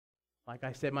Like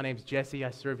I said, my name's Jesse.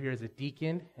 I serve here as a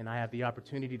deacon, and I have the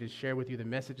opportunity to share with you the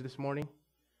message this morning.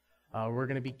 We're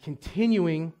going to be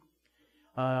continuing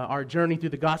our journey through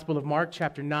the Gospel of Mark,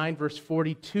 chapter 9, verse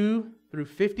 42 through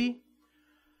 50.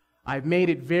 I've made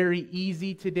it very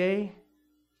easy today.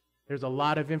 There's a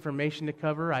lot of information to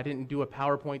cover. I didn't do a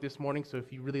PowerPoint this morning, so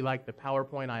if you really like the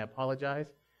PowerPoint, I apologize.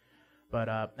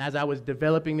 But as I was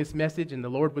developing this message and the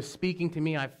Lord was speaking to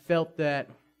me, I felt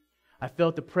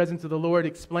the presence of the Lord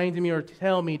explain to me or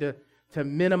tell me to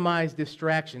minimize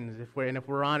distractions. If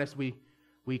we're honest,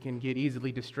 we can get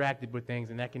easily distracted with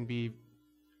things, and that can be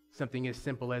something as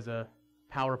simple as a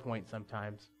PowerPoint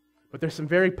sometimes. But there's some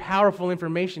very powerful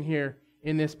information here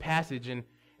in this passage,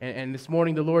 and this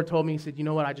morning the Lord told me, He said, you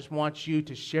know what, I just want you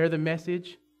to share the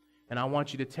message, and I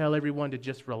want you to tell everyone to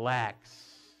just relax.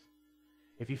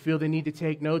 If you feel the need to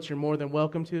take notes, you're more than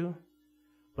welcome to.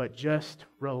 But just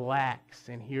relax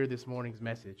and hear this morning's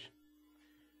message.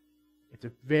 It's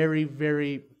a very,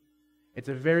 very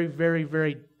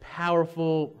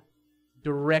powerful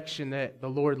direction that the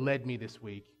Lord led me this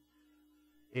week.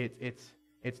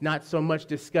 It's not so much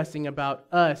discussing about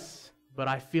us, but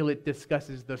I feel it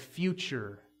discusses the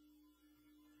future.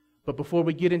 But before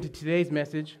we get into today's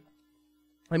message,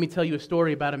 let me tell you a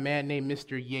story about a man named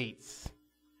Mr. Yates.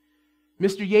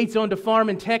 Mr. Yates owned a farm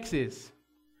in Texas.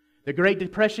 The Great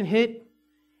Depression hit,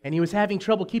 and he was having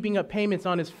trouble keeping up payments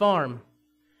on his farm.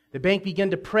 The bank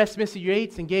began to press Mr.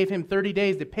 Yates and gave him 30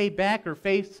 days to pay back or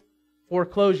face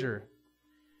foreclosure.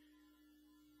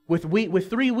 With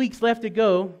 3 weeks left to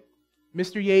go,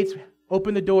 Mr. Yates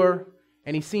opened the door,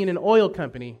 and he seen an oil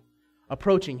company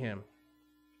approaching him.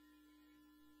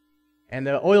 And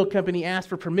the oil company asked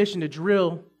for permission to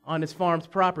drill on his farm's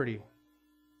property.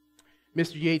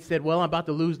 Mr. Yates said, well, I'm about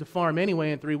to lose the farm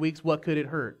anyway in 3 weeks. What could it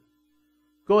hurt?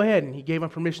 Go ahead. And he gave him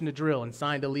permission to drill and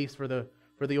signed a lease for the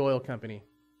oil company.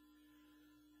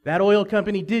 That oil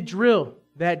company did drill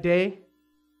that day,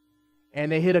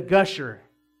 and they hit a gusher.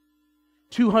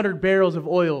 200 barrels of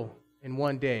oil in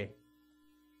one day.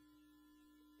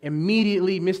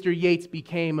 Immediately, Mr. Yates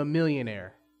became a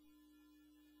millionaire.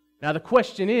 Now, the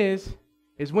question is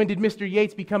when did Mr.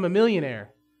 Yates become a millionaire?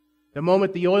 The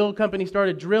moment the oil company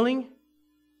started drilling,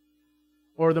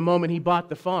 or the moment he bought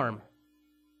the farm?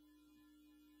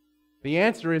 The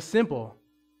answer is simple.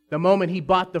 The moment he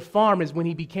bought the farm is when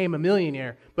he became a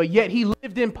millionaire. But yet he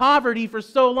lived in poverty for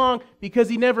so long because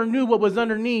he never knew what was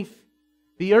underneath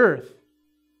the earth.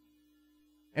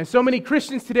 And so many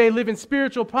Christians today live in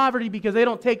spiritual poverty because they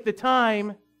don't take the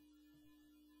time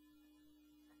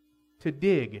to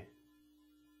dig.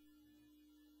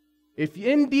 If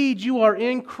indeed you are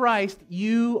in Christ,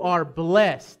 you are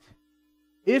blessed.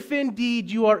 If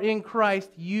indeed you are in Christ,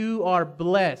 you are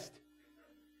blessed.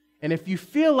 And if you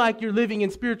feel like you're living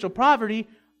in spiritual poverty,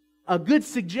 a good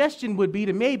suggestion would be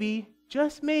to maybe,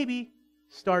 just maybe,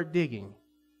 start digging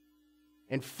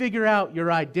and figure out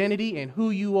your identity and who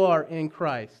you are in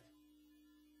Christ.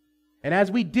 And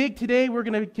as we dig today, we're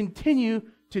going to continue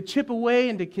to chip away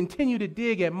and to continue to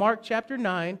dig at Mark chapter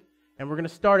 9, and we're going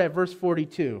to start at verse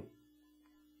 42.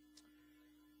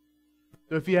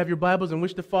 So if you have your Bibles and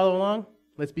wish to follow along,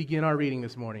 let's begin our reading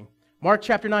this morning. Mark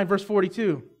chapter 9, verse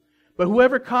 42. But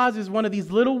whoever causes one of these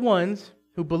little ones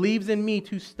who believes in me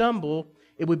to stumble,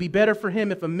 it would be better for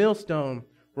him if a millstone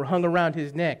were hung around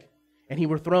his neck and he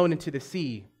were thrown into the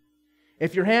sea.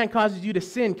 If your hand causes you to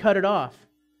sin, cut it off.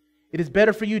 It is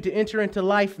better for you to enter into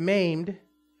life maimed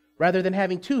rather than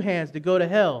having two hands to go to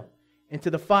hell,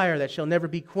 into the fire that shall never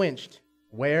be quenched,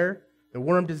 where the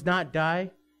worm does not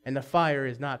die and the fire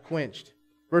is not quenched.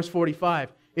 Verse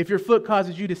 45, if your foot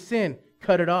causes you to sin,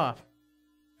 cut it off.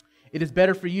 It is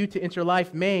better for you to enter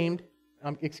life it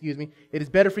is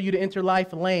better for you to enter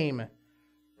life lame,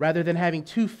 rather than having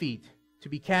 2 feet to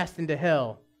be cast into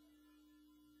hell,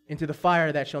 into the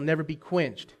fire that shall never be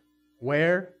quenched,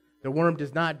 where the worm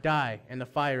does not die and the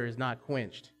fire is not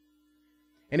quenched.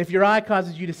 And if your eye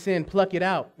causes you to sin, pluck it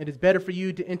out. It is better for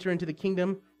you to enter into the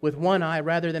kingdom with 1 eye,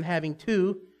 rather than having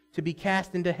 2 to be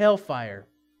cast into hellfire,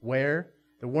 where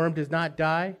the worm does not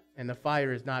die and the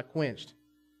fire is not quenched.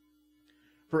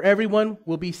 For everyone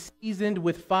will be seasoned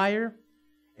with fire,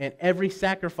 and every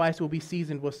sacrifice will be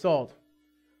seasoned with salt.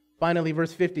 Finally,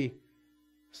 verse 50.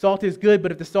 Salt is good,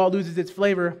 but if the salt loses its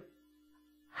flavor,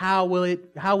 how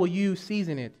will you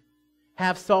season it?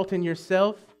 Have salt in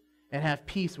yourself and have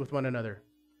peace with one another.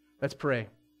 Let's pray.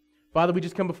 Father, we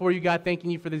just come before you, God,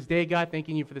 thanking you for this day, God,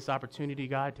 thanking you for this opportunity,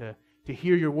 God, to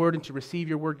hear your word and to receive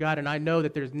your word, God. And I know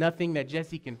that there's nothing that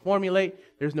Jesse can formulate.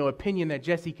 There's no opinion that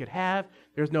Jesse could have.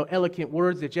 There's no eloquent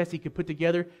words that Jesse could put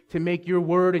together to make your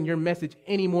word and your message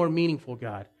any more meaningful,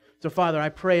 God. So, Father, I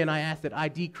pray and I ask that I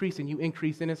decrease and you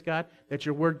increase in us, God, that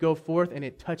your word go forth and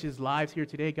it touches lives here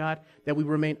today, God, that we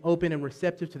remain open and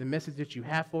receptive to the message that you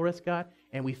have for us, God,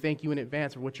 and we thank you in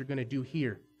advance for what you're going to do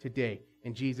here today.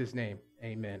 In Jesus' name,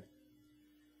 amen.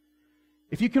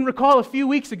 If you can recall, a few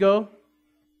weeks ago,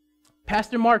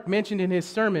 Pastor Mark mentioned in his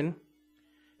sermon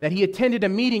that he attended a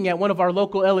meeting at one of our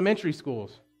local elementary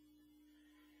schools.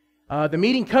 The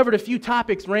meeting covered a few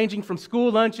topics ranging from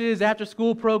school lunches,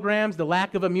 after-school programs, the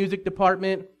lack of a music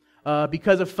department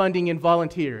because of funding and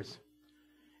volunteers.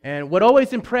 And what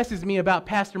always impresses me about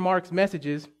Pastor Mark's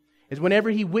messages is whenever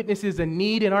he witnesses a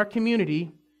need in our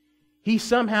community, he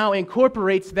somehow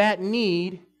incorporates that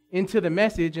need into the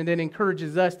message and then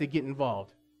encourages us to get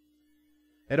involved.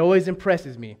 That always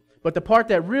impresses me. But the part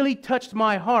that really touched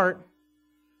my heart,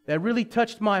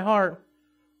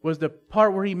 was the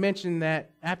part where he mentioned that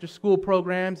after-school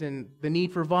programs and the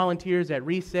need for volunteers at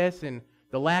recess and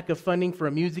the lack of funding for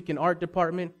a music and art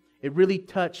department. It really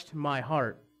touched my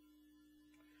heart.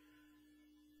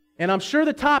 And I'm sure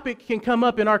the topic can come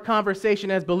up in our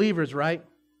conversation as believers, right?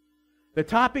 The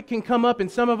topic can come up in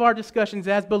some of our discussions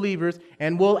as believers,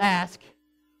 and we'll ask,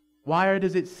 why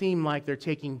does it seem like they're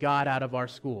taking God out of our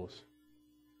schools?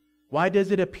 Why does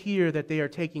it appear that they are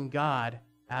taking God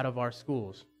out of our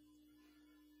schools?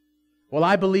 Well,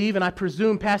 I believe, and I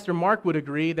presume Pastor Mark would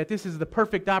agree, that this is the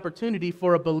perfect opportunity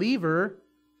for a believer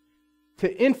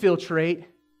to infiltrate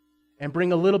and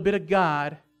bring a little bit of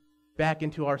God back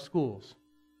into our schools.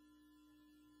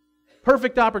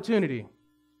 Perfect opportunity.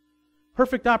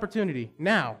 Perfect opportunity.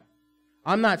 Now,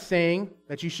 I'm not saying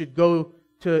that you should go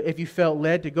to, if you felt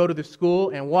led, to go to the school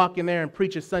and walk in there and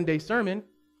preach a Sunday sermon.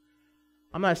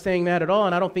 I'm not saying that at all,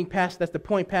 and I don't think that's the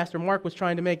point Pastor Mark was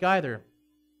trying to make either.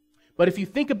 But if you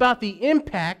think about the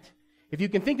impact, that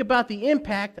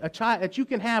you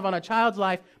can have on a child's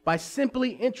life by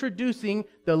simply introducing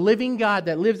the living God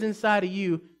that lives inside of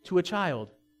you to a child.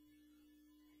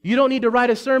 You don't need to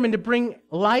write a sermon to bring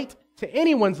light to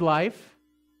anyone's life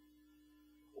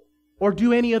or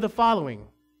do any of the following.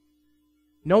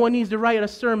 No one needs to write a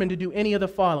sermon to do any of the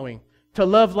following. To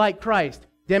love like Christ,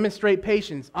 demonstrate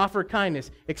patience, offer kindness,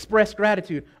 express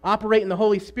gratitude, operate in the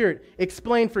Holy Spirit,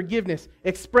 explain forgiveness,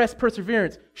 express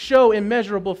perseverance, show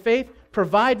immeasurable faith,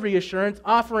 provide reassurance,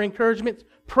 offer encouragement,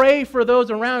 pray for those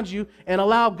around you, and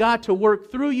allow God to work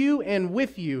through you and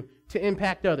with you to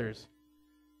impact others.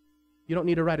 You don't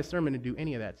need to write a sermon to do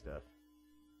any of that stuff.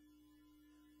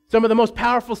 Some of the most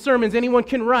powerful sermons anyone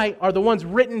can write are the ones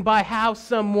written by how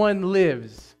someone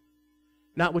lives,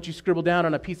 not what you scribble down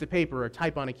on a piece of paper or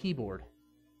type on a keyboard.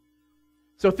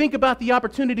 So think about the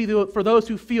opportunity for those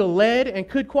who feel led and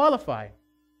could qualify.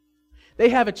 They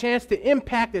have a chance to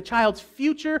impact a child's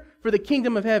future for the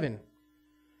kingdom of heaven.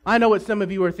 I know what some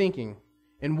of you are thinking.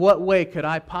 In what way could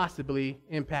I possibly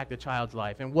impact a child's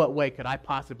life? In what way could I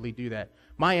possibly do that?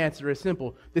 My answer is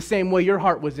simple. The same way your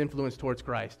heart was influenced towards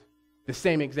Christ. The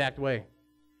same exact way.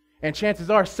 And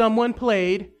chances are someone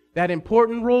played that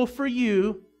important role for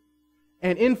you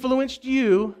and influenced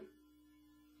you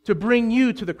to bring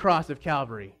you to the cross of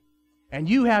Calvary. And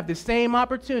you have the same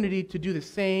opportunity to do the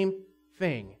same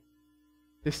thing.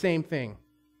 The same thing.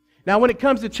 Now, when it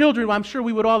comes to children, I'm sure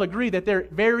we would all agree that they're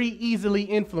very easily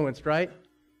influenced, right?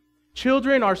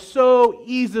 Children are so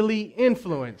easily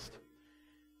influenced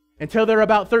until they're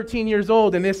about 13 years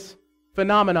old and this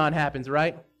phenomenon happens,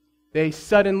 right? They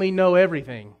suddenly know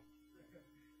everything.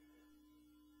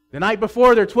 The night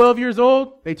before they're 12 years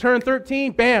old, they turn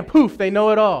 13, bam, poof, they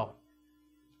know it all.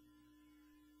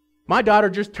 My daughter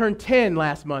just turned 10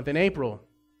 last month in April,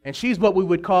 and she's what we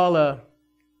would call a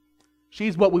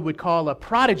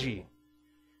prodigy.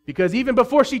 Because even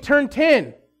before she turned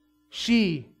 10,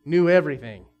 she knew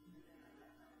everything.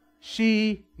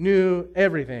 She knew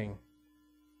everything.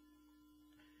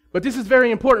 But this is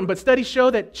very important. But studies show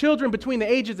that children between the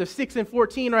ages of 6 and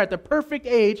 14 are at the perfect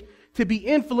age to be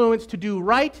influenced to do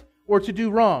right or to do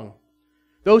wrong.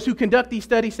 Those who conduct these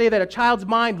studies say that a child's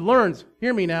mind learns.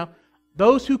 Hear me now.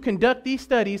 Those who conduct these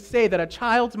studies say that a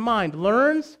child's mind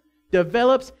learns,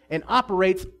 develops, and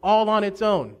operates all on its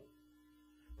own.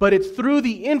 But it's through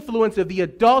the influence of the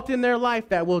adult in their life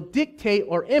that will dictate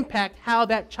or impact how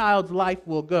that child's life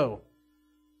will go.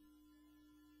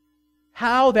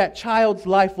 How that child's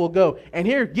life will go. And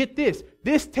here, get this.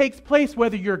 This takes place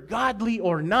whether you're godly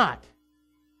or not.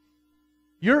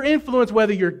 Your influence,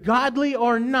 whether you're godly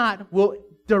or not, will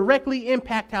directly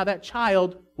impact how that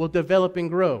child will develop and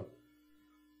grow.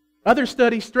 Other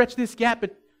studies stretch this gap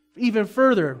even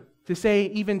further to say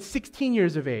even 16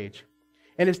 years of age.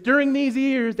 And it's during these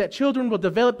years that children will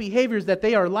develop behaviors that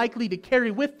they are likely to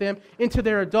carry with them into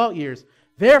their adult years.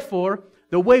 Therefore,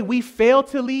 The way we fail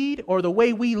to lead or the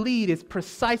way we lead is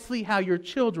precisely how your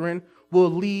children will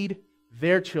lead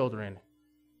their children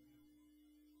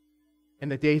in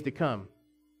the days to come.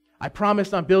 I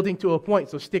promise I'm building to a point,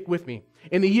 so stick with me.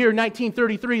 In the year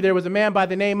 1933, there was a man by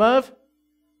the name of,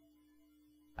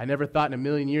 I never thought in a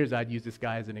million years I'd use this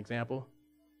guy as an example.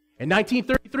 In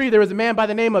 1933, there was a man by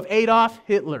the name of Adolf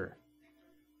Hitler,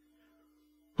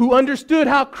 who understood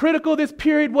how critical this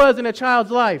period was in a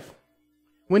child's life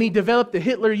when he developed the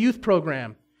Hitler Youth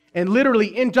Program and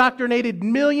literally indoctrinated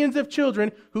millions of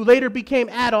children who later became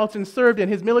adults and served in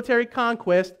his military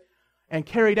conquest and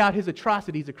carried out his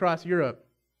atrocities across Europe.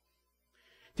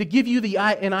 To give you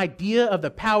an idea of the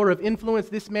power of influence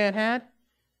this man had,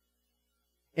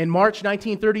 in March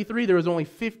 1933, there was only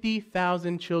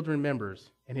 50,000 children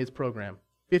members in his program.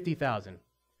 50,000.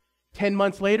 10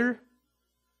 months later,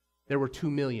 there were 2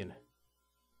 million.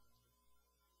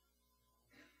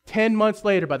 10 months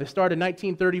later, by the start of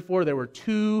 1934, there were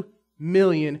 2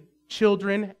 million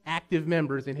children active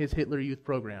members in his Hitler Youth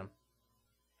Program.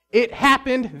 It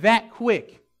happened that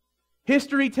quick.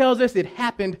 History tells us it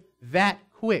happened that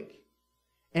quick.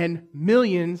 And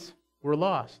millions were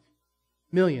lost.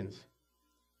 Millions.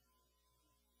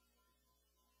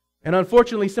 And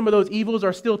unfortunately, some of those evils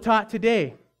are still taught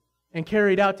today and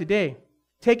carried out today.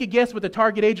 Take a guess what the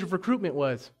target age of recruitment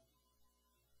was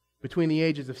between the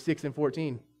ages of 6 and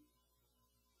 14.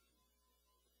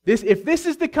 If this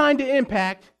is the kind of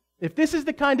impact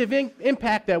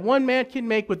that one man can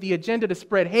make with the agenda to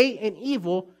spread hate and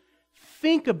evil,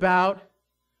 think about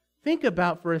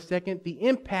for a second the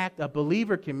impact a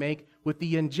believer can make with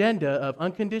the agenda of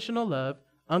unconditional love,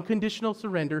 unconditional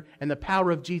surrender, and the power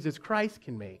of Jesus Christ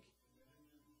can make.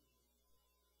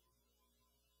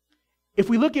 If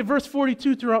we look at verse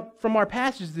 42 from our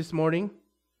passage this morning,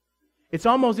 it's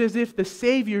almost as if the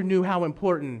Savior knew how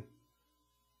important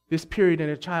this period in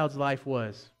a child's life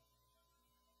was.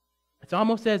 It's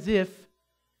almost as if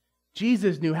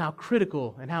Jesus knew how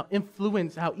critical and how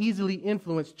easily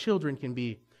influenced children can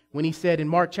be when he said in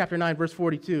Mark chapter 9, verse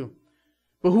 42,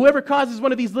 "But whoever causes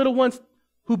one of these little ones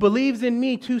who believes in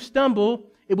me to stumble,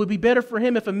 it would be better for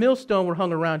him if a millstone were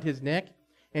hung around his neck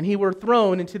and he were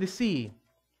thrown into the sea."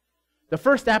 The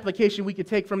first application we could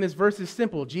take from this verse is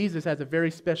simple. Jesus has a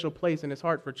very special place in his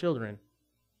heart for children.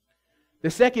 The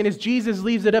second is Jesus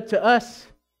leaves it up to us,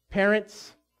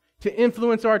 parents, to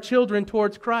influence our children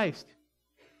towards Christ.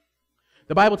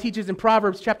 The Bible teaches in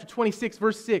Proverbs chapter 26,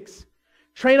 verse 6,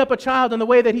 "Train up a child in the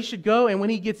way that he should go, and when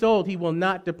he gets old, he will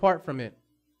not depart from it."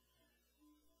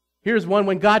 Here's one.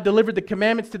 When God delivered the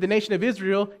commandments to the nation of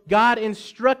Israel, God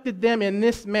instructed them in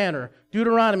this manner.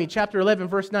 Deuteronomy chapter 11,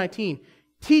 verse 19.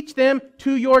 "Teach them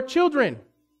to your children.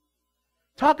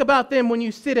 Talk about them when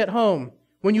you sit at home,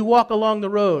 when you walk along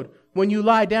the road, when you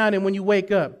lie down, and when you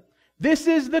wake up." This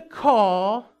is the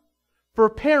call for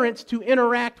parents to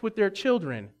interact with their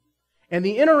children. And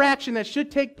the interaction that should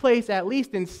take place, at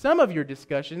least in some of your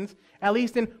discussions, at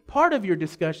least in part of your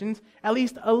discussions, at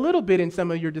least a little bit in some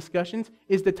of your discussions,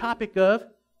 is the topic of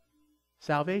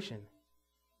salvation.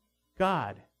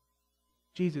 God,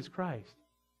 Jesus Christ.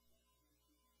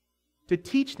 To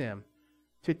teach them.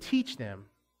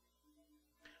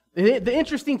 The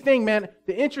interesting thing, man,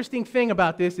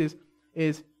 about this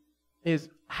is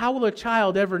how will a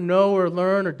child ever know or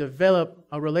learn or develop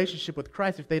a relationship with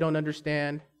Christ if they don't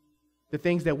understand the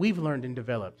things that we've learned and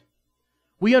developed?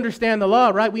 We understand the law,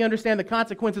 right? We understand the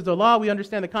consequences of law. We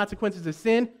understand the consequences of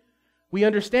sin. We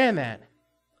understand that.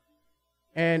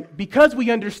 And because we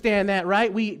understand that,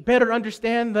 right, we better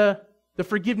understand the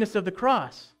forgiveness of the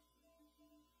cross.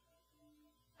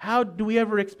 How do we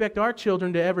ever expect our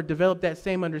children to ever develop that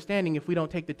same understanding if we don't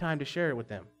take the time to share it with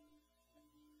them?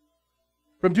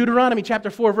 From Deuteronomy chapter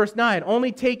 4, verse 9,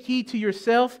 "Only take heed to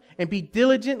yourself and be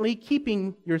diligently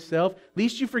keeping yourself,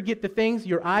 lest you forget the things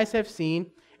your eyes have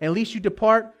seen, and lest you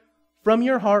depart from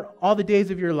your heart all the days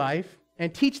of your life,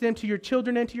 and teach them to your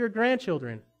children and to your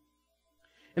grandchildren."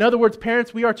 In other words,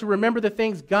 parents, we are to remember the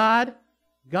things God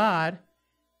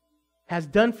has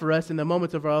done for us in the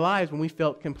moments of our lives when we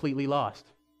felt completely lost.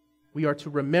 We are to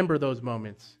remember those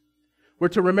moments. We're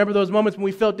to remember those moments when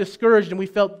we felt discouraged and we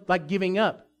felt like giving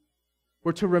up.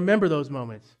 We're to remember those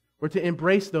moments. We're to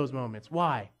embrace those moments.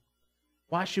 Why?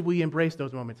 Why should we embrace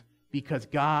those moments? Because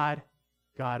God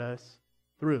got us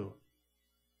through.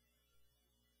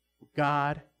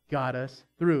 God got us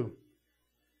through.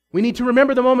 We need to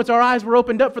remember the moments our eyes were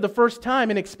opened up for the first time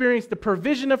and experienced the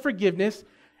provision of forgiveness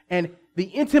and the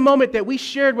intimate moment that we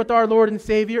shared with our Lord and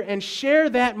Savior, and share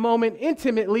that moment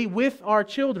intimately with our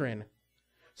children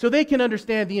so they can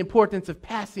understand the importance of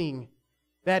passing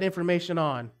that information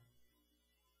on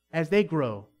as they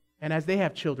grow and as they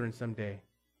have children someday.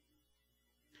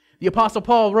 The Apostle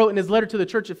Paul wrote in his letter to the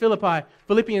church at Philippi,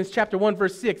 Philippians chapter 1,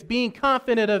 verse 6, being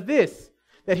confident of this,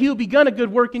 that he who begun a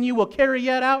good work in you will carry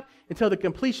it out until the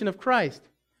completion of Christ.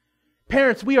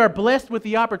 Parents, we are blessed with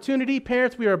the opportunity.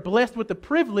 Parents, we are blessed with the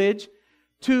privilege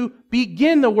to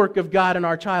begin the work of God in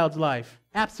our child's life.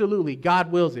 Absolutely,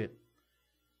 God wills it.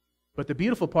 But the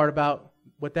beautiful part about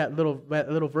what that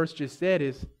little verse just said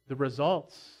is the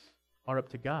results are up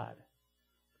to God.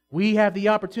 We have the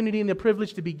opportunity and the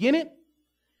privilege to begin it,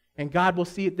 and God will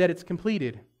see it that it's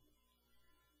completed.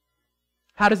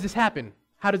 How does this happen?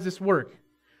 How does this work?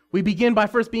 We begin by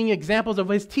first being examples of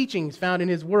His teachings found in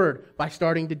His Word, by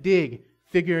starting to dig,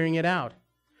 figuring it out.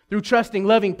 Through trusting,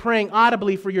 loving, praying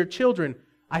audibly for your children.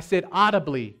 I said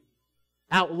audibly,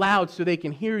 out loud so they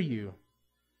can hear you.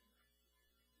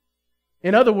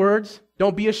 In other words,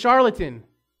 don't be a charlatan.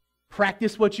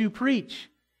 Practice what you preach.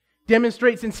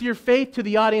 Demonstrate sincere faith to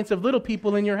the audience of little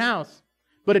people in your house.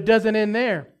 But it doesn't end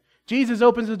there. Jesus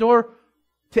opens the door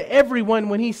to everyone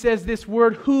when He says this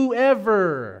word,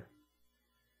 whoever.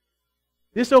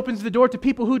 This opens the door to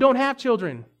people who don't have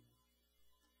children,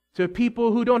 to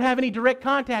people who don't have any direct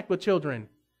contact with children.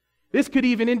 This could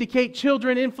even indicate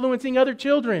children influencing other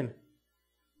children.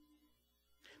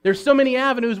 There's so many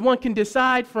avenues one can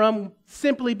decide from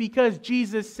simply because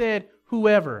Jesus said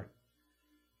whoever.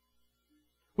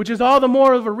 Which is all the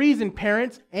more of a reason,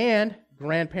 parents and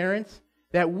grandparents,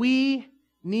 that we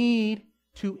need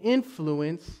to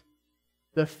influence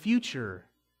the future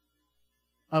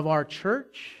of our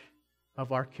church,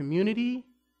 of our community,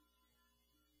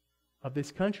 of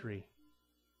this country.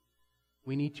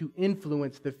 We need to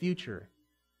influence the future.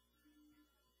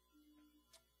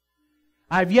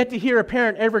 I've yet to hear a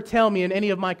parent ever tell me in any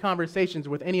of my conversations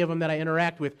with any of them that I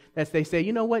interact with that they say,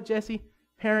 you know what, Jesse?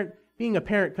 Being a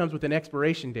parent comes with an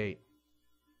expiration date.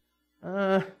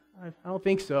 I don't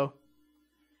think so.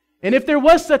 And if there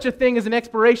was such a thing as an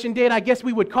expiration date, I guess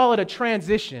we would call it a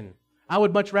transition. I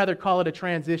would much rather call it a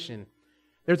transition.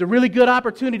 There's a really good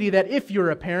opportunity that if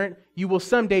you're a parent, you will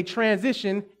someday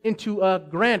transition into a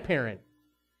grandparent.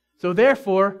 So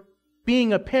therefore,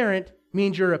 being a parent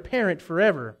means you're a parent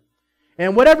forever.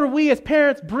 And whatever we as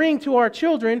parents bring to our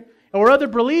children, or other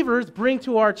believers bring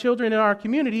to our children in our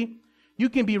community, you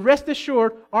can be rest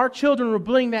assured our children will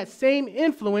bring that same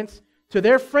influence to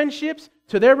their friendships,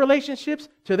 to their relationships,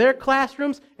 to their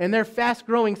classrooms, and their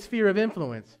fast-growing sphere of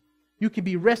influence. You can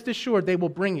be rest assured they will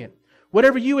bring it.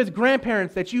 Whatever you as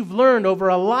grandparents that you've learned over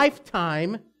a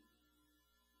lifetime,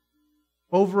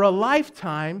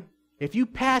 if you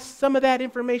pass some of that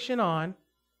information on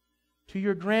to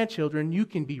your grandchildren, you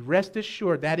can be rest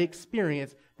assured that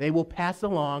experience they will pass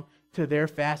along to their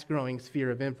fast-growing sphere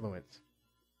of influence.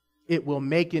 It will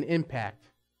make an impact.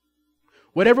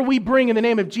 Whatever we bring in the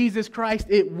name of Jesus Christ,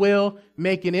 it will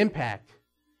make an impact.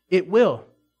 It will.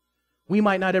 We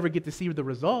might not ever get to see the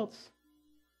results,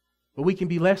 but we can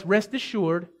be rest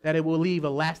assured that it will leave a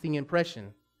lasting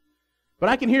impression. But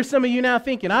I can hear some of you now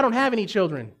thinking, I don't have any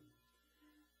children.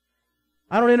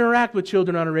 I don't interact with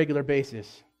children on a regular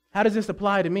basis. How does this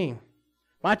apply to me?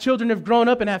 My children have grown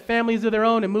up and have families of their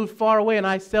own and moved far away, and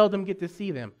I seldom get to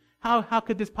see them. How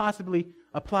could this possibly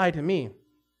apply to me?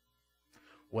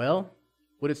 Well,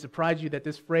 would it surprise you that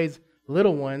this phrase,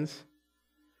 little ones,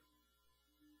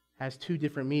 has two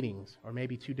different meanings, or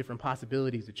maybe two different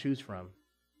possibilities to choose from?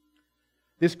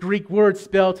 This Greek word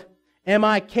spelled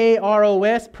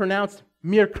M-I-K-R-O-S, pronounced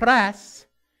mirkras,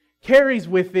 carries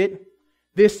with it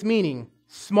this meaning: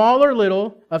 small or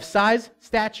little, of size,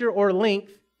 stature, or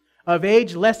length, of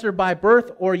age lesser by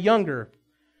birth or younger.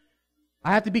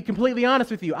 I have to be completely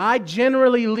honest with you. I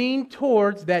generally lean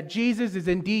towards that Jesus is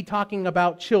indeed talking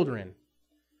about children.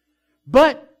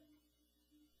 But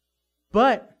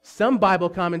some Bible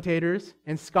commentators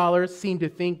and scholars seem to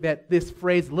think that this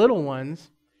phrase, little ones,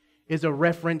 is a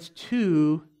reference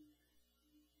to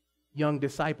young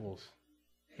disciples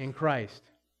in Christ.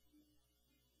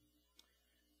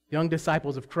 Young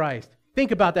disciples of Christ.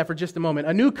 Think about that for just a moment.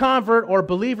 A new convert or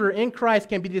believer in Christ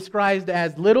can be described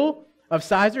as little, of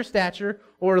size or stature,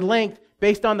 or length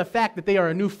based on the fact that they are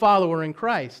a new follower in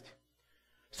Christ.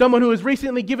 Someone who has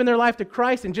recently given their life to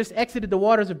Christ and just exited the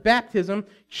waters of baptism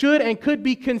should and could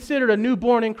be considered a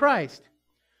newborn in Christ.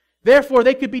 Therefore,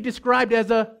 they could be described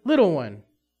as a little one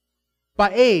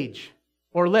by age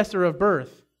or lesser of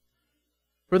birth.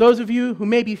 For those of you who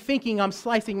may be thinking I'm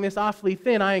slicing this awfully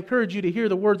thin, I encourage you to hear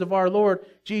the words of our Lord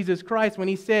Jesus Christ when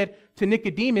He said to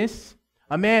Nicodemus,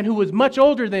 a man who was much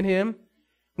older than him,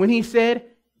 when He said,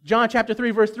 John chapter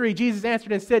 3, verse 3, Jesus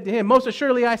answered and said to him, most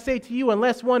assuredly I say to you,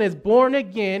 unless one is born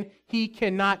again, he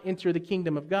cannot enter the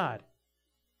kingdom of God.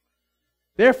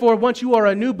 Therefore, once you are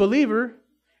a new believer,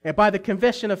 and by the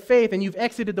confession of faith, and you've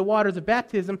exited the waters of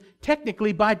baptism,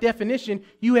 technically, by definition,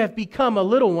 you have become a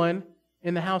little one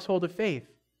in the household of faith.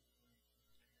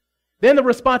 Then the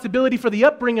responsibility for the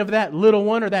upbringing of that little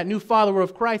one or that new follower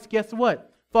of Christ, guess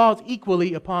what? Falls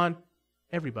equally upon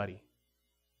everybody.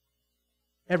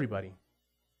 Everybody.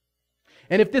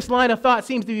 And if this line of thought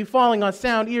seems to be falling on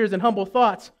sound ears and humble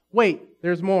thoughts, wait,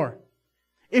 there's more.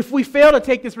 If we fail to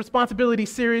take this responsibility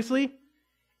seriously,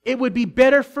 it would be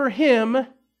better for him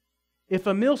if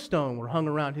a millstone were hung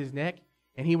around his neck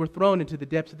and he were thrown into the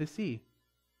depths of the sea.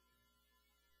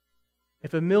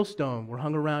 If a millstone were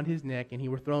hung around his neck and he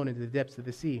were thrown into the depths of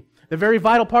the sea. The very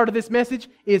vital part of this message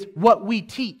is what we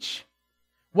teach.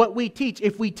 What we teach.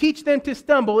 If we teach them to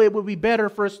stumble, it would be better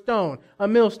for a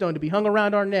millstone, to be hung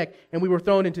around our neck and we were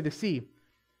thrown into the sea.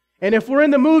 And if we're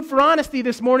in the mood for honesty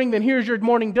this morning, then here's your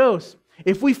morning dose.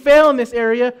 If we fail in this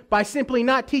area by simply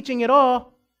not teaching at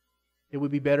all, it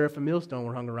would be better if a millstone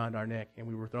were hung around our neck and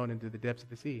we were thrown into the depths of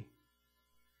the sea.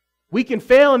 We can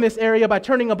fail in this area by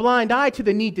turning a blind eye to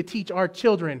the need to teach our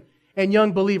children and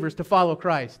young believers to follow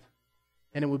Christ.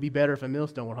 And it would be better if a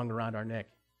millstone were hung around our neck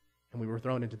and we were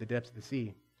thrown into the depths of the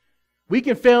sea. We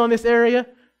can fail in this area.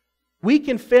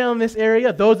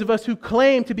 Those of us who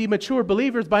claim to be mature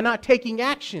believers, by not taking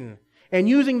action and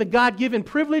using the God-given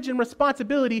privilege and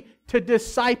responsibility to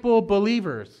disciple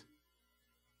believers.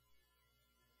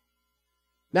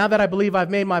 Now that I believe I've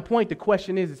made my point, the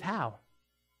question is how?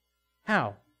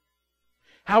 How?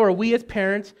 How are we as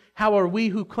parents, how are we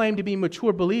who claim to be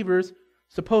mature believers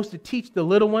supposed to teach the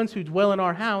little ones who dwell in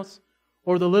our house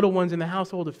or the little ones in the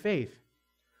household of faith?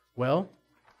 Well,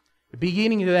 the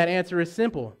beginning of that answer is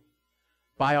simple.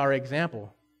 By our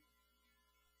example.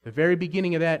 The very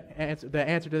beginning of that answer, the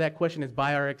answer to that question is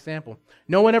by our example.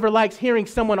 No one ever likes hearing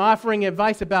someone offering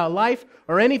advice about life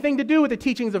or anything to do with the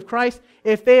teachings of Christ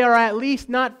if they are at least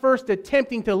not first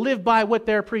attempting to live by what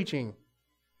they're preaching.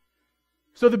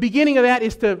 So the beginning of that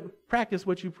is to practice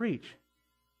what you preach.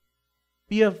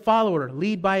 Be a follower.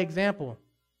 Lead by example.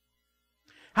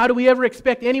 How do we ever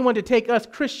expect anyone to take us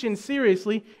Christians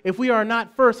seriously if we are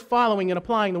not first following and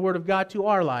applying the Word of God to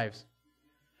our lives?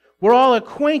 We're all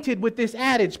acquainted with this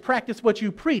adage, practice what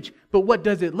you preach, but what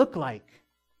does it look like?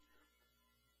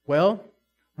 Well,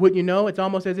 wouldn't you know, it's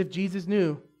almost as if Jesus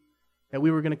knew that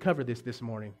we were going to cover this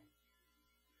morning.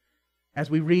 As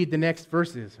we read the next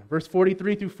verses, verse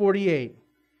 43 through 48.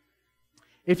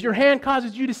 If your hand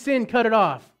causes you to sin, cut it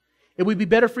off. It would be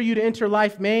better for you to enter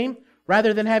life maimed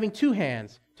rather than having two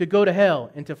hands to go to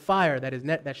hell, into fire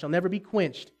that shall never be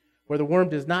quenched, where the worm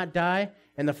does not die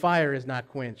and the fire is not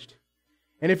quenched.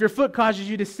 And if your foot causes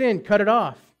you to sin, cut it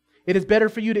off. It is better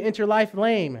for you to enter life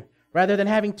lame, rather than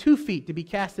having 2 feet to be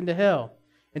cast into hell,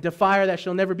 into fire that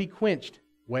shall never be quenched,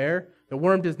 where the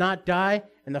worm does not die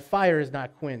and the fire is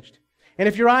not quenched. And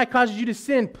if your eye causes you to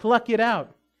sin, pluck it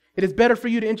out. It is better for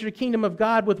you to enter the kingdom of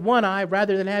God with one eye,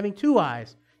 rather than having 2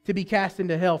 eyes to be cast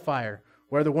into hellfire,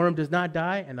 where the worm does not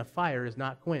die and the fire is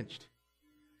not quenched.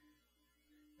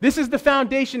 This is the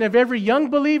foundation of every young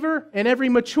believer and every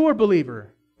mature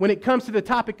believer. When it comes to the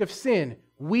topic of sin,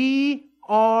 we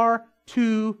are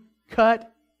to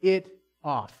cut it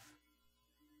off.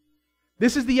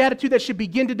 This is the attitude that should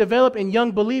begin to develop in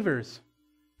young believers,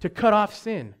 to cut off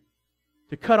sin.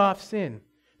 To cut off sin.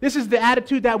 This is the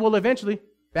attitude that will eventually,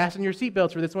 fasten your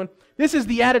seatbelts for this one, this is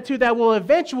the attitude that will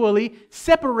eventually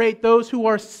separate those who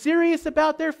are serious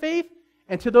about their faith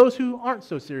and to those who aren't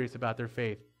so serious about their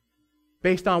faith,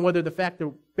 based on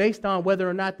whether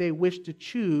or not they wish to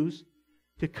choose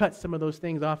to cut some of those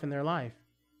things off in their life.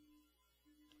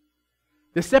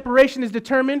 The separation is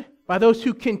determined by those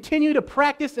who continue to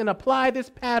practice and apply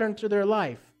this pattern to their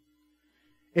life.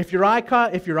 If your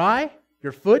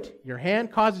foot, your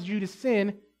hand causes you to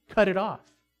sin, cut it off.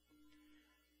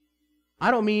 I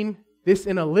don't mean this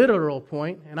in a literal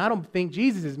point, and I don't think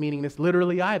Jesus is meaning this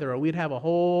literally either, or we'd have a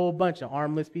whole bunch of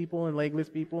armless people and legless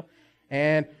people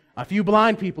and a few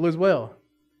blind people as well.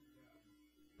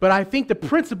 But I think the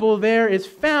principle there is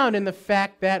found in the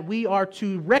fact that we are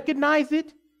to recognize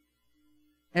it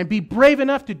and be brave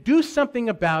enough to do something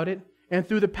about it, and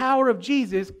through the power of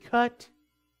Jesus, cut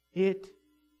it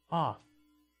off.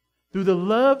 Through the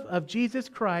love of Jesus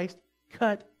Christ,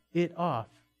 cut it off.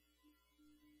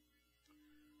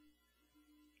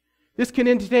 This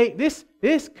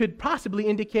could possibly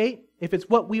indicate, if it's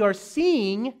what we are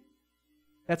seeing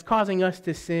that's causing us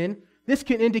to sin, this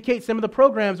can indicate some of the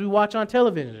programs we watch on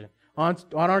television, on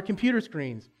our computer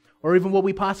screens, or even what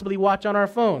we possibly watch on our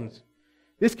phones.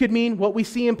 This could mean what we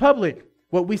see in public,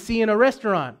 what we see in a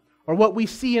restaurant, or what we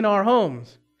see in our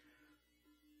homes.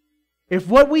 If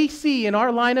what we see in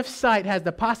our line of sight has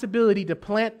the possibility to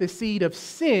plant the seed of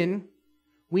sin,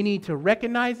 we need to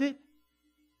recognize it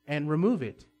and remove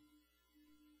it.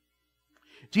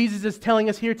 Jesus is telling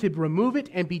us here to remove it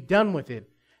and be done with it.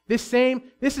 This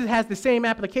has the same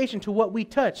application to what we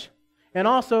touch, and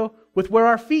also with where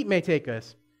our feet may take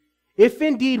us. If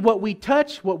indeed what we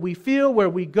touch, what we feel, where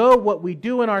we go, what we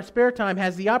do in our spare time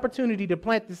has the opportunity to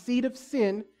plant the seed of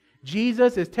sin,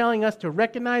 Jesus is telling us to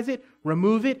recognize it,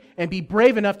 remove it, and be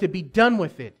brave enough to be done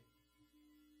with it.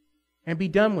 And be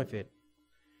done with it.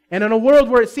 And in a world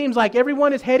where it seems like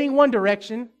everyone is heading one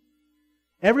direction,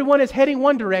 and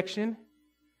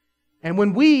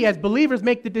when we as believers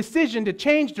make the decision to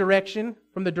change direction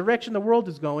from the direction the world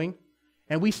is going,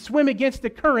 and we swim against the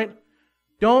current,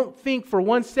 don't think for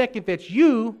 1 second that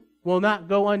you will not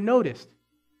go unnoticed.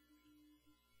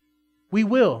 We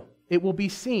will. It will be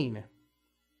seen.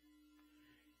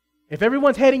 If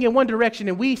everyone's heading in one direction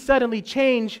and we suddenly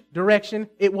change direction,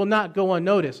 it will not go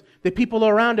unnoticed. The people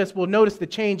around us will notice the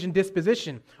change in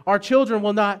disposition. Our children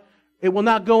will not. It will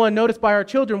not go unnoticed by our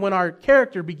children when our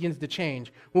character begins to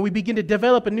change, when we begin to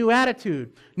develop a new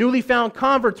attitude. Newly found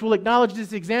converts will acknowledge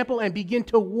this example and begin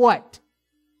to what?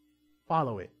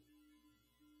 Follow it.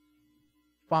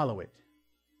 Follow it.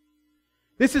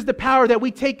 This is the power that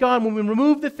we take on when we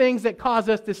remove the things that cause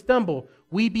us to stumble.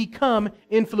 We become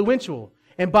influential.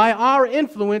 And by our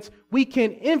influence, we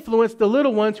can influence the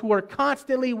little ones who are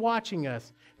constantly watching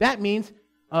us. That means,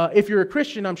 if you're a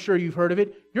Christian, I'm sure you've heard of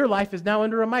it, your life is now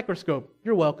under a microscope.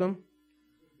 You're welcome.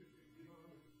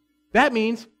 That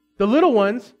means the little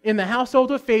ones in the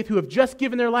household of faith who have just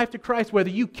given their life to Christ, whether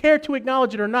you care to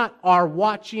acknowledge it or not, are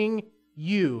watching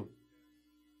you.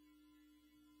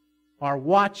 Are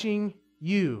watching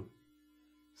you.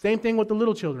 Same thing with the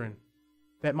little children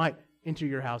that might enter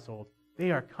your household.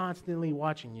 They are constantly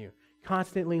watching you,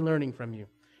 constantly learning from you.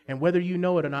 And whether you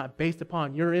know it or not, based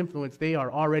upon your influence, they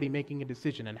are already making a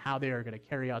decision on how they are going to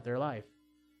carry out their life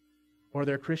or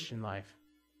their Christian life.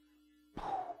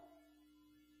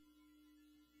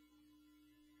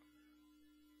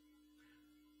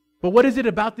 But what is it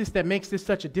about this that makes this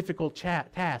such a difficult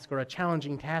task or a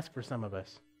challenging task for some of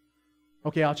us?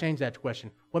 Okay, I'll change that question.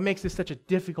 What makes this such a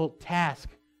difficult task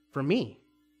for me?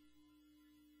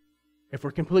 If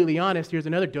we're completely honest, here's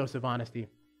another dose of honesty.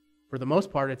 For the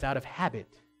most part, it's out of habit.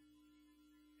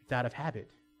 It's out of habit.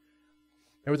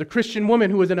 There was a Christian woman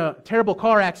who was in a terrible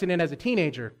car accident as a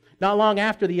teenager. Not long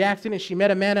after the accident, she met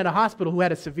a man at a hospital who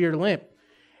had a severe limp.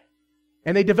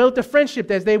 And they developed a friendship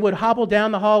as they would hobble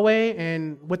down the hallway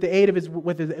and with the aid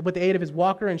of his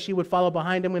walker, and she would follow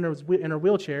behind him in her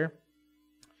wheelchair.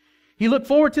 He looked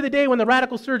forward to the day when the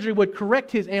radical surgery would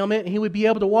correct his ailment and he would be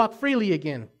able to walk freely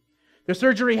again. The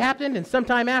surgery happened, and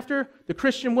sometime after, the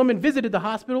Christian woman visited the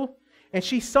hospital, and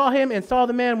she saw him and saw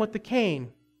the man with the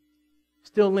cane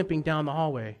still limping down the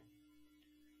hallway.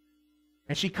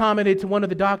 And she commented to one of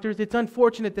the doctors, "It's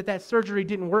unfortunate that surgery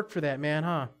didn't work for that man,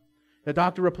 huh?" The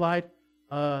doctor replied,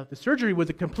 "The surgery was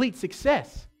a complete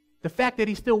success. The fact that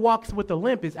he still walks with a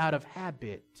limp is out of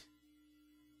habit."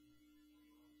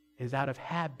 Is out of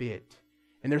habit.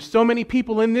 And there's so many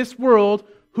people in this world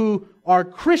who are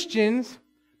Christians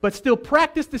but still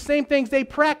practice the same things they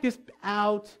practice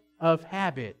out of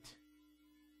habit.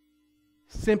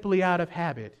 Simply out of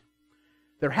habit.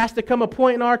 There has to come a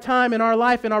point in our time, in our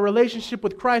life, in our relationship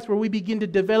with Christ where we begin to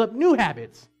develop new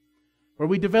habits, where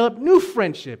we develop new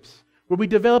friendships, where we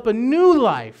develop a new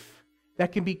life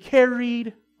that can be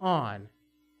carried on,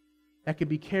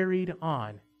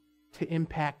 to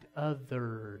impact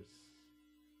others.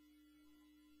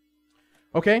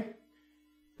 Okay?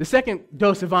 The second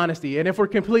dose of honesty, and if we're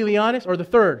completely honest, or the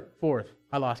fourth,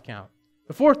 I lost count.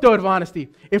 The fourth dose of honesty.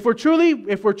 If we're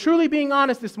truly being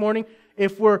honest this morning,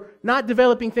 if we're not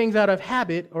developing things out of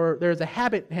habit, or there's a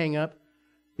habit hang up,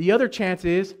 the other chance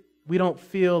is we don't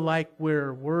feel like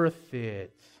we're worth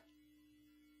it.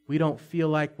 We don't feel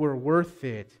like we're worth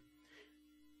it.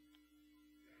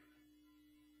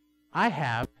 I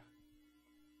have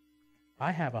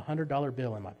a $100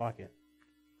 bill in my pocket.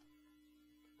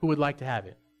 Who would like to have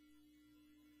it?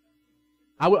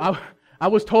 I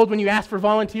was told when you ask for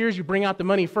volunteers, you bring out the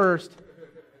money first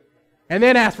and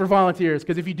then ask for volunteers,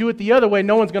 because if you do it the other way,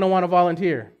 no one's going to want to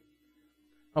volunteer.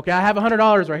 Okay, I have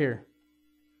 $100 right here.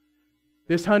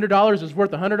 This $100 is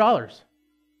worth $100.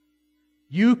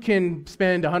 You can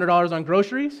spend $100 on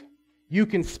groceries. You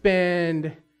can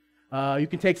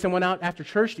take someone out after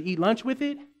church to eat lunch with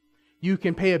it. You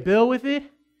can pay a bill with it.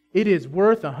 It is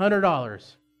worth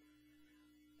 $100.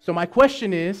 So my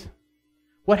question is,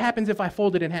 what happens if I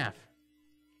fold it in half?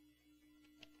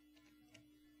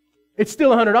 It's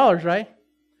still $100, right?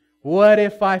 What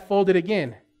if I fold it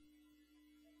again?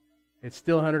 It's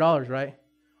still $100, right?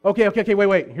 Okay,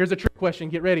 wait. Here's a trick question.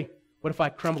 Get ready. What if I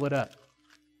crumble it up?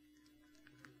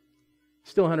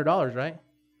 Still $100, right?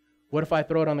 What if I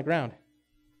throw it on the ground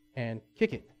and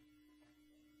kick it?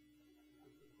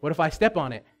 What if I step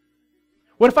on it?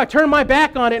 What if I turn my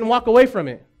back on it and walk away from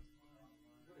it?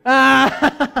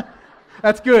 Ah,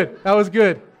 that's good. That was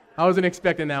good. I wasn't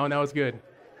expecting that one. That was good.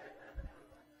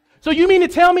 So you mean to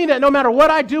tell me that no matter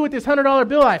what I do with this $100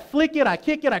 bill, I flick it, I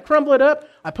kick it, I crumble it up,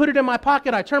 I put it in my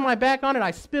pocket, I turn my back on it, I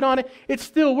spit on it, it's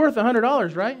still worth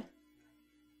 $100, right?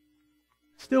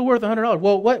 Still worth $100.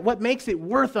 Well, what makes it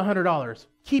worth $100?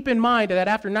 Keep in mind that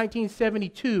after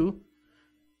 1972,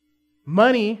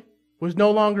 money was no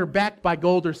longer backed by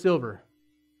gold or silver.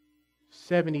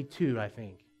 72, I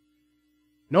think.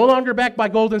 No longer backed by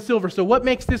gold and silver. So what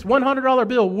makes this $100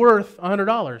 bill worth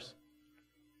 $100?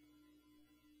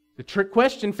 The trick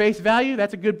question, face value,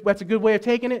 that's a good way of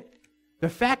taking it. The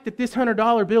fact that this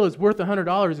 $100 bill is worth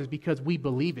 $100 is because we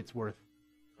believe it's worth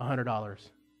 $100.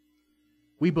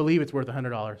 We believe it's worth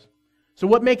 $100. So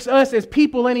what makes us as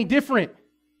people any different?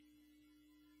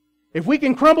 If we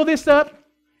can crumble this up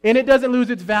and it doesn't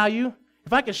lose its value,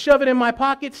 if I can shove it in my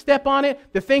pocket, step on it,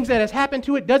 the things that has happened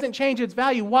to it doesn't change its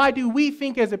value. Why do we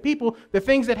think as a people the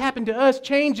things that happen to us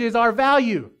changes our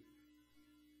value?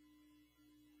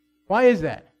 Why is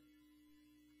that?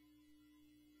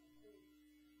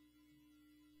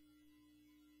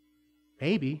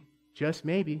 Maybe, just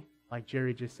maybe, like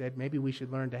Jerry just said, maybe we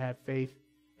should learn to have faith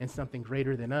in something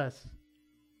greater than us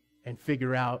and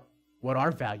figure out what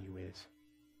our value is.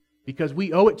 Because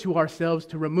we owe it to ourselves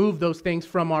to remove those things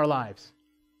from our lives.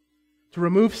 To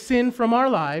remove sin from our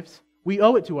lives, we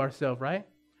owe it to ourselves, right?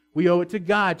 We owe it to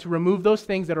God to remove those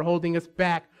things that are holding us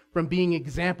back from being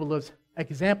examples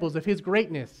of His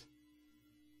greatness.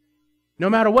 No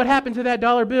matter what happened to that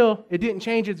dollar bill, it didn't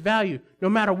change its value. No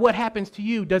matter what happens to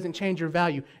you, doesn't change your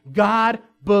value. God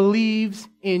believes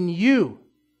in you.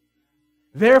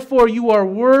 Therefore, you are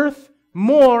worth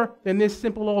more than this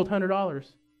simple old $100.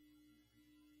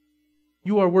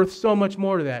 You are worth so much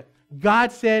more to that.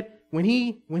 God said when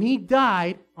he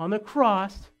died on the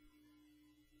cross,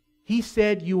 He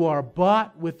said you are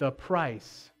bought with a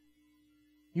price.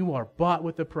 You are bought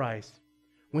with a price.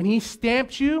 When He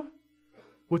stamped you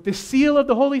with the seal of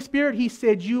the Holy Spirit, He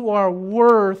said you are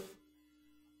worth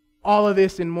all of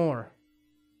this and more.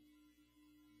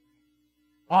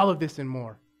 All of this and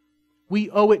more. We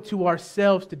owe it to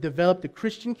ourselves to develop the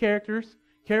Christian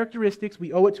characteristics.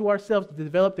 We owe it to ourselves to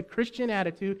develop the Christian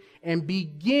attitude and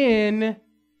begin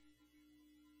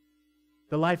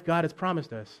the life God has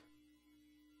promised us.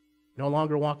 No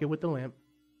longer walking with the limp.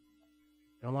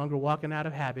 No longer walking out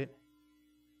of habit.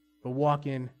 But walk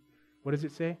in, what does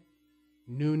it say?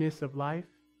 Newness of life.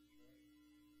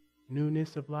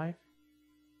 Newness of life.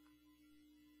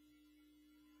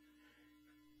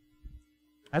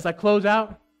 As I close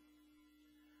out,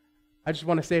 I just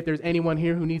want to say if there's anyone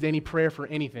here who needs any prayer for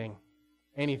anything,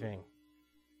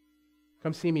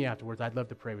 come see me afterwards. I'd love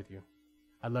to pray with you.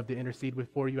 I'd love to intercede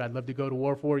for you. I'd love to go to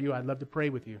war for you. I'd love to pray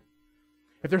with you.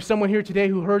 If there's someone here today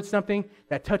who heard something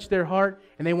that touched their heart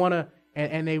and they want to,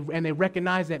 and they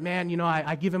recognize that, man, you know,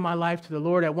 I given my life to the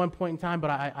Lord at one point in time, but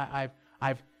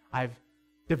I've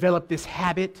developed this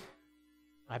habit.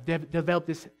 I've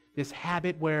developed this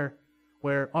habit where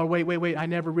oh wait, I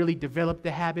never really developed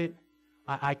the habit.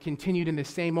 I continued in the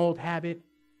same old habit,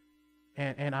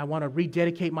 and I want to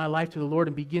rededicate my life to the Lord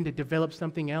and begin to develop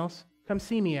something else. Come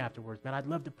see me afterwards, man. I'd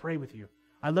love to pray with you.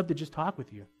 I'd love to just talk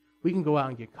with you. We can go out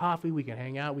and get coffee. We can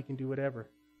hang out. We can do whatever.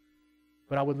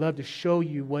 But I would love to show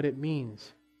you what it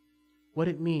means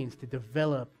to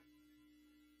develop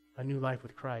a new life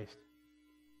with Christ.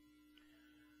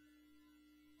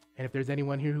 And if there's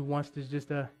anyone here who wants to just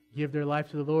give their life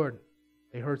to the Lord,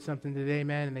 they heard something today,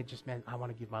 man, and they just, man, I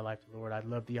want to give my life to the Lord. I'd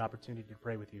love the opportunity to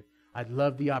pray with you. I'd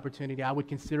love the opportunity. I would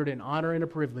consider it an honor and a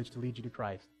privilege to lead you to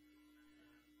Christ.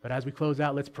 But as we close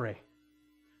out, let's pray.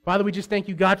 Father, we just thank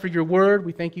you, God, for your word.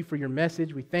 We thank you for your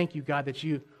message. We thank you, God, that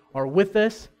you are with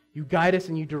us. You guide us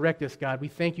and you direct us, God. We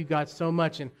thank you, God, so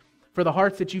much. And for the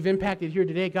hearts that you've impacted here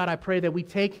today, God, I pray that we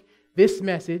take this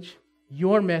message,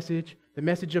 your message, the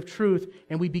message of truth,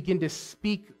 and we begin to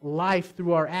speak life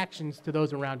through our actions to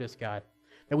those around us, God.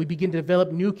 That we begin to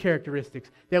develop new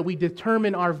characteristics, that we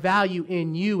determine our value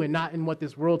in you and not in what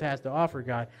this world has to offer,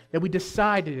 God. That we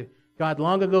decided, God,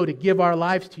 long ago to give our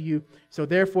lives to you, so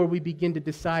therefore we begin to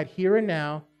decide here and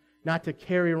now not to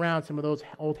carry around some of those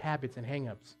old habits and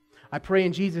hang-ups. I pray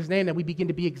in Jesus' name that we begin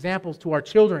to be examples to our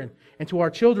children and to our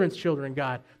children's children,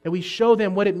 God. That we show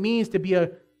them what it means to be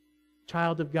a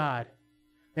child of God.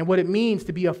 and what it means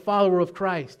to be a follower of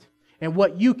Christ and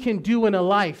what you can do in a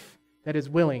life that is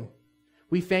willing.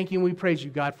 We thank you and we praise you,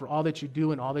 God, for all that you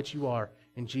do and all that you are.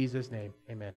 In Jesus' name,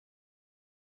 amen.